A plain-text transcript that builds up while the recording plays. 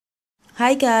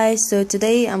Hi guys, so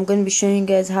today I'm going to be showing you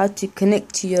guys how to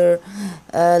connect your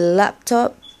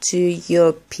laptop to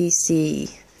your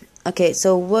PC. Okay,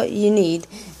 so what you need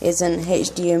is an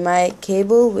HDMI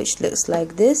cable which looks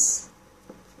like this,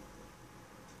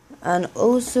 and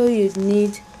also you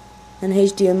need an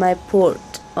HDMI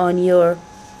port on your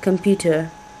computer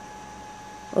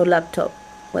or laptop,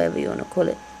 whatever you want to call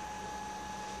it.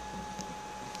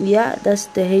 Yeah, that's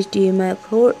the HDMI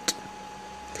port.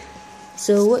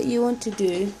 So what you want to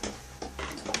do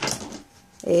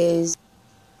is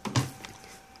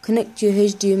connect your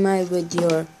HDMI with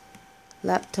your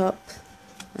laptop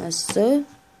as so,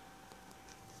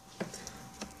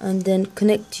 and then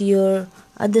connect your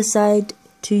other side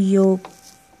to your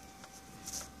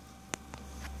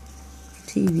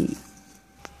TV.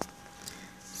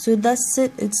 So that's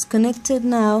it, it's connected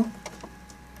now,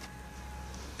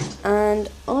 and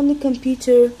on the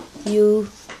computer you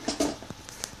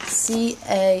see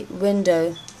a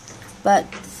window, but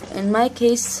in my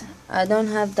case I don't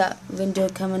have that window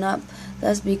coming up.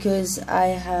 That's because I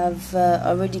have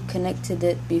already connected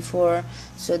it before,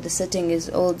 so the setting is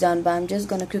all done, but I'm just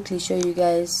gonna quickly show you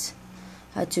guys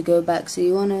how to go back. So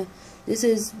you wanna, this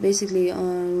is basically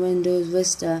on Windows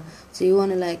Vista, so you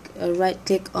wanna like right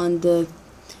click on the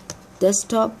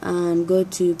desktop and go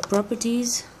to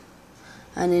properties,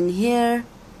 and in here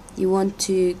you want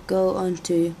to go on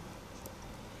to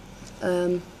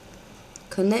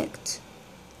connect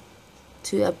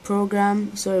to a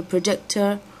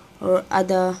projector or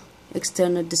other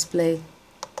external display,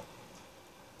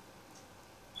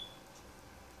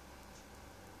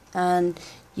 and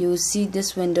you will see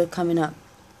this window coming up.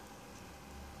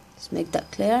 Let's make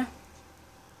that clear.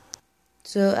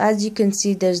 So as you can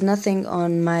see, there's nothing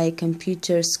on my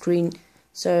computer screen,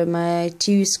 my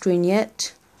TV screen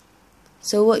yet.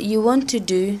 So what you want to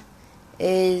do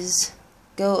is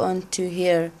go on to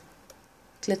here,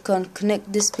 click on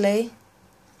connect display,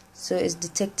 so it's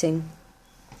detecting.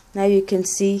 Now you can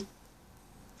see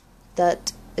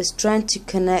that it's trying to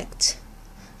connect,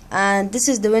 and this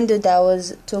is the window that I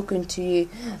was talking to you.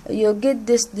 You'll get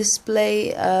this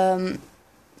display,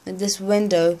 this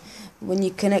window when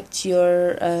you connect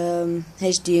your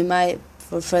HDMI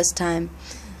for first time.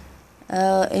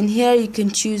 In here you can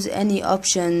choose any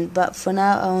option, but for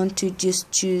now I want to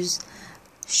just choose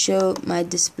show my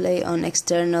display on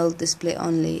external display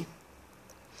only.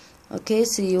 Okay,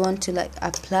 so you want to like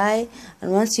apply,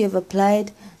 and once you have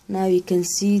applied, now you can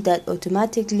see that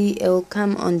automatically it will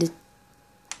come on the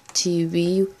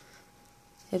TV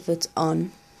if it's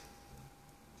on.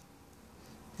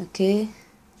 Okay,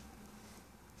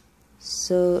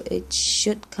 so it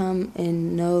should come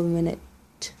in no minute.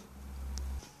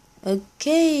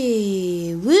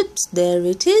 Okay, whoops, there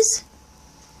it is.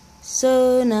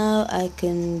 So now I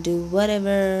can do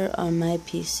whatever on my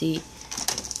PC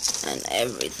and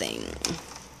everything.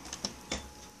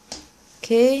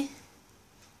 Okay,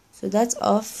 so that's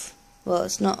off. Well,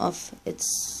 it's not off,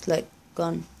 it's like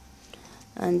gone.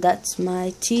 And that's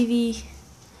my TV.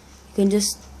 You can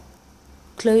just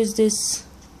close this,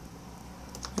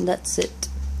 and that's it.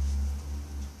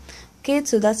 Okay,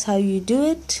 so that's how you do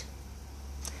it.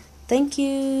 Thank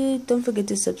you. Don't forget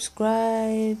to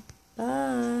subscribe.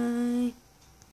 Bye.